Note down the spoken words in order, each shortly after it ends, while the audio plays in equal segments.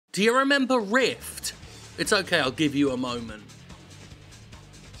Do you remember Rift? It's okay, I'll give you a moment.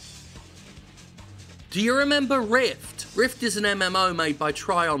 Do you remember Rift? Rift is an MMO made by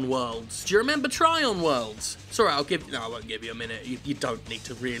Trion Worlds. Do you remember Trion Worlds? It's alright, I won't give you a minute. You don't need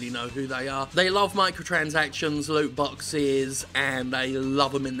to really know who they are. They love microtransactions, loot boxes, and they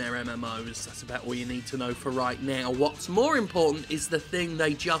love them in their MMOs. That's about all you need to know for right now. What's more important is the thing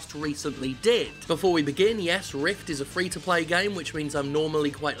they just recently did. Before we begin, yes, Rift is a free-to-play game, which means I'm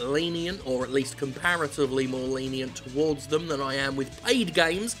normally quite lenient, or at least comparatively more lenient towards them than I am with paid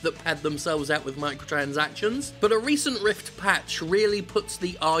games that pad themselves out with microtransactions. But a recent Rift patch really puts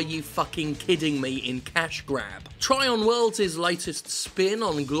the "are you fucking kidding me" in cash grab. Trion Worlds' latest spin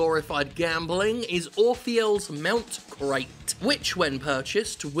on glorified gambling is Orpheel's Mount Crate, which when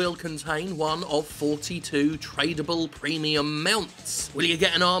purchased will contain one of 42 tradable premium mounts. Will you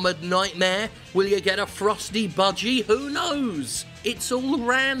get an armoured nightmare? Will you get a frosty budgie? Who knows? It's all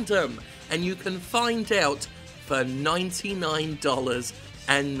random, and you can find out for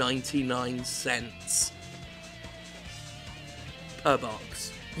 $99.99 per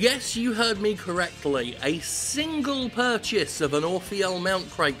box. Yes, you heard me correctly. A single purchase of an Orpheol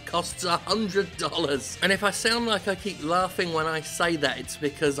Mount Crate costs $100. And if I sound like I keep laughing when I say that, it's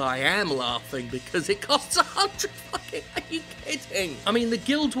because I am laughing, because it costs $100 fucking... Are you kidding? I mean, the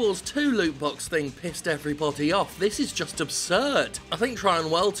Guild Wars 2 loot box thing pissed everybody off. This is just absurd. I think Trion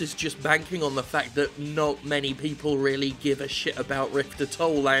Worlds is just banking on the fact that not many people really give a shit about Rift at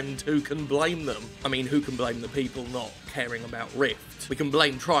all, and who can blame them? I mean, who can blame the people not caring about Rift? We can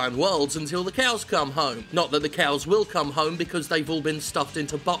blame Trion Worlds until the cows come home. Not that the cows will come home, because they've all been stuffed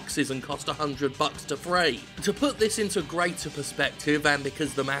into boxes and cost $100 to free. To put this into greater perspective, and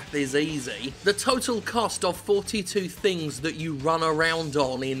because the math is easy, the total cost of 42 things that you run around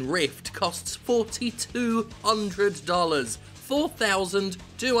on in Rift costs $4,200.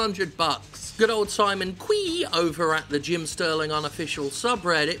 $4,200. Good old Simon Quee over at the Jim Sterling unofficial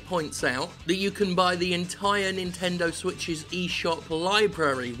subreddit points out that you can buy the entire Nintendo Switch's eShop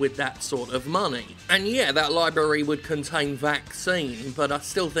library with that sort of money. And yeah, that library would contain Vaccine, but I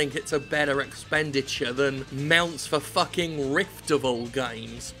still think it's a better expenditure than mounts for fucking Rift of all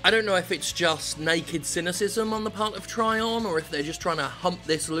games. I don't know if it's just naked cynicism on the part of Trion, or if they're just trying to hump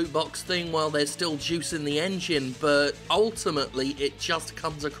this loot box thing while there's still juice in the engine, but ultimately it just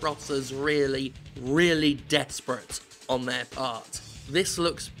comes across as really, really desperate on their part. This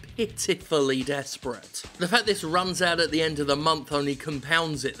looks pitifully desperate. The fact this runs out at the end of the month only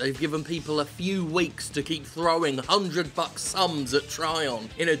compounds it. They've given people a few weeks to keep throwing $100 sums at Trion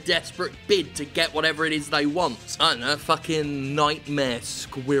in a desperate bid to get whatever it is they want. I don't know, fucking nightmare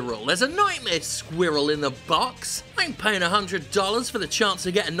squirrel. There's a nightmare squirrel in the box. I ain't paying $100 for the chance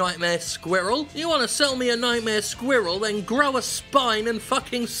to get a nightmare squirrel. You want to sell me a nightmare squirrel, then grow a spine and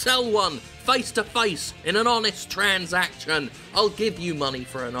fucking sell one. Face to face, in an honest transaction. I'll give you money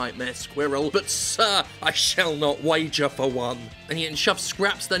for a nightmare squirrel, but sir, I shall not wager for one. And you can shove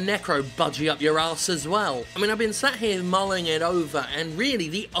Scraps the Necro budgie up your arse as well. I mean, I've been sat here mulling it over, and really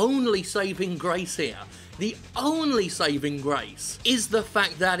the only saving grace here, the only saving grace, is the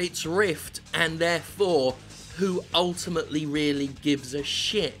fact that it's Rift, and therefore who ultimately really gives a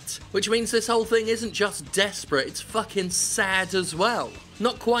shit. Which means this whole thing isn't just desperate, it's fucking sad as well.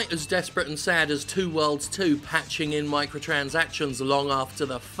 Not quite as desperate and sad as 2 Worlds 2 patching in microtransactions long after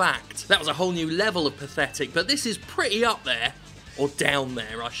the fact. That was a whole new level of pathetic, but this is pretty up there. Or down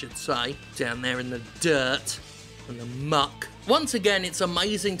there, I should say. Down there in the dirt and the muck. Once again, it's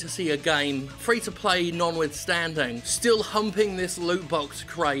amazing to see a game, free-to-play notwithstanding, still humping this loot box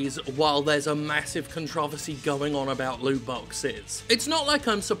craze while there's a massive controversy going on about loot boxes. It's not like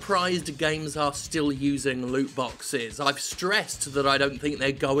I'm surprised games are still using loot boxes. I've stressed that I don't think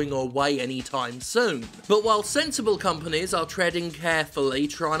they're going away anytime soon. But while sensible companies are treading carefully,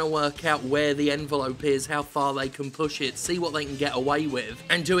 trying to work out where the envelope is, how far they can push it, see what they can get away with,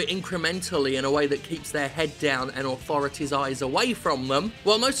 and do it incrementally in a way that keeps their head down and authorities' eyes away from them,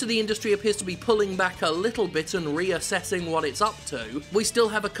 while most of the industry appears to be pulling back a little bit and reassessing what it's up to, we still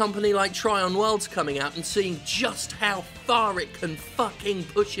have a company like Trion Worlds coming out and seeing just how far it can fucking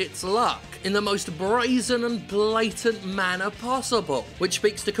push its luck in the most brazen and blatant manner possible, which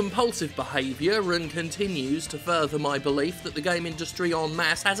speaks to compulsive behaviour and continues to further my belief that the game industry en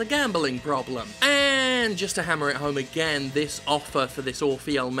masse has a gambling problem. And And just to hammer it home again, this offer for this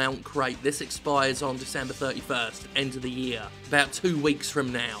Orpheol mount crate, this expires on December 31st, end of the year, about 2 weeks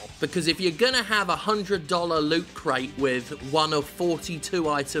from now. Because if you're gonna have a $100 loot crate with one of 42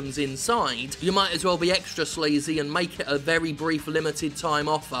 items inside, you might as well be extra sleazy and make it a very brief limited time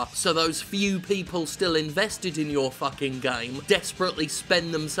offer, so those few people still invested in your fucking game desperately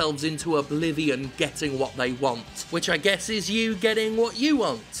spend themselves into oblivion getting what they want. Which I guess is you getting what you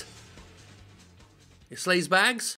want. Your sleaze bags?